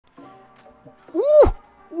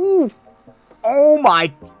Oh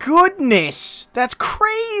my goodness! That's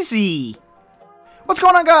crazy! What's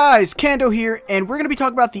going on, guys? Kando here, and we're going to be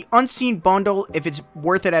talking about the Unseen Bundle, if it's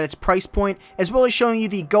worth it at its price point, as well as showing you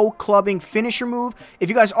the Go Clubbing finisher move. If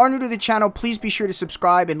you guys are new to the channel, please be sure to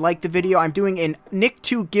subscribe and like the video. I'm doing an Nick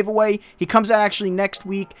 2 giveaway. He comes out actually next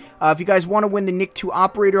week. If you guys want to win the Nick 2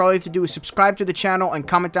 operator, all you have to do is subscribe to the channel and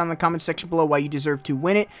comment down in the comment section below why you deserve to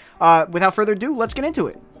win it. Without further ado, let's get into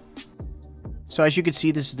it. So as you can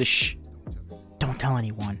see, this is the shh. Don't tell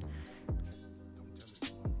anyone.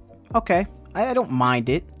 Okay. I don't mind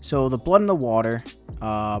it. So the Blood in the Water,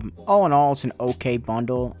 all in all, it's an okay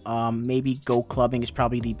bundle. Maybe Go Clubbing is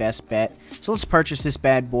probably the best bet. So let's purchase this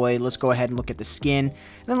bad boy. Let's go ahead and look at the skin.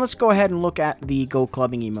 And then let's go ahead and look at the Go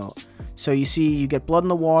Clubbing emote. So you see, you get Blood in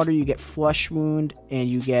the Water, you get Flesh Wound, and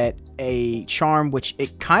you get a charm, which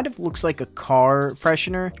it kind of looks like a car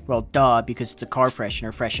freshener. Well, duh, because it's a car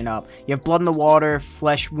freshener, freshen up. You have Blood in the Water,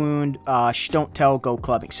 Flesh Wound, Don't Tell, Go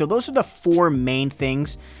Clubbing. So those are the four main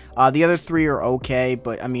things. The other three are okay,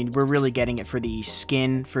 but I mean, we're really getting it for the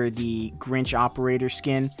skin, for the Grinch operator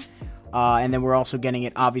skin. And then we're also getting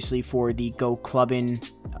it, obviously, for the Go Clubbing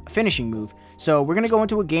finishing move. So we're going to go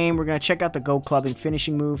into a game. We're going to check out the Go Clubbing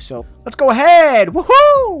finishing move. So let's go ahead.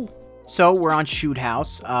 Woohoo! So we're on Shoot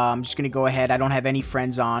House. I'm just going to go ahead. I don't have any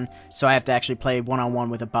friends on, so I have to actually play one-on-one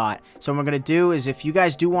with a bot. So what I'm going to do is, if you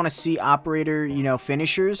guys do want to see operator,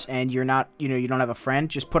 finishers, and you're not, you don't have a friend,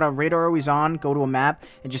 just put on Radar Always On, go to a map,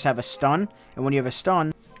 and just have a stun. And when you have a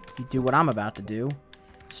stun, you do what I'm about to do.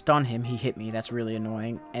 Stun him. He hit me. That's really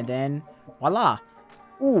annoying. And then, voila.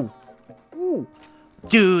 Ooh. Ooh.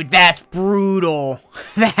 Dude, that's brutal.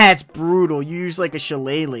 That's brutal. You use like a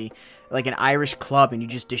shillelagh, like an Irish club, and you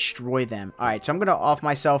just destroy them. Alright, so I'm going to off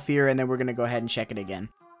myself here, and then we're going to go ahead and check it again.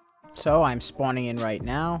 So I'm spawning in right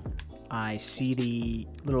now. I see the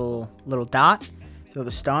little dot. So the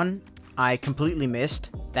stun. I completely missed.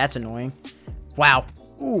 That's annoying. Wow.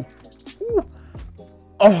 Ooh. Ooh.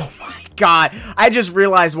 Oh my god. I just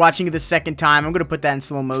realized watching it the second time. I'm going to put that in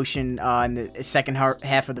slow motion in the second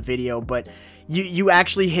half of the video, but you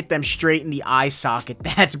actually hit them straight in the eye socket.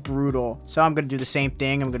 That's brutal. So I'm going to do the same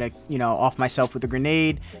thing. I'm going to, off myself with a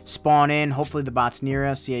grenade, spawn in. Hopefully the bot's near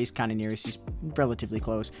us. Yeah, he's kind of near us. He's relatively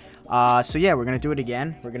close. So yeah, we're going to do it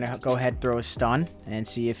again. We're going to go ahead and throw a stun and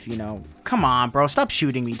see if, come on, bro. Stop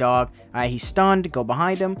shooting me, dog. All right, he's stunned. Go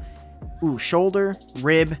behind him. Ooh, shoulder,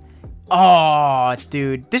 rib. Oh,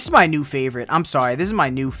 dude, this is my new favorite. I'm sorry, this is my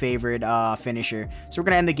new favorite finisher. So we're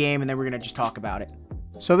going to end the game, and then we're going to just talk about it.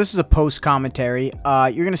 So this is a post commentary.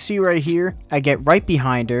 You're going to see right here, I get right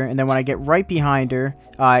behind her, and then when I get right behind her,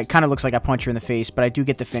 it kind of looks like I punch her in the face, but I do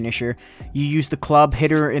get the finisher. You use the club,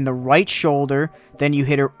 hit her in the right shoulder, then you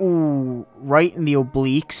hit her, ooh, right in the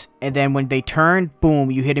obliques, and then when they turn,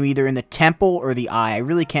 boom, you hit him either in the temple or the eye. I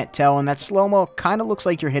really can't tell, and that slow-mo kind of looks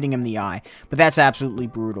like you're hitting him in the eye, but that's absolutely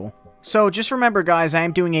brutal. So, just remember, guys, I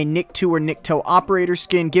am doing a Nick 2 or Nick Toe operator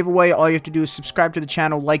skin giveaway. All you have to do is subscribe to the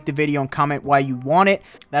channel, like the video, and comment why you want it.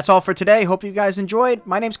 That's all for today. Hope you guys enjoyed.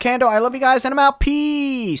 My name's Kando. I love you guys, and I'm out.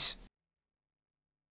 Peace!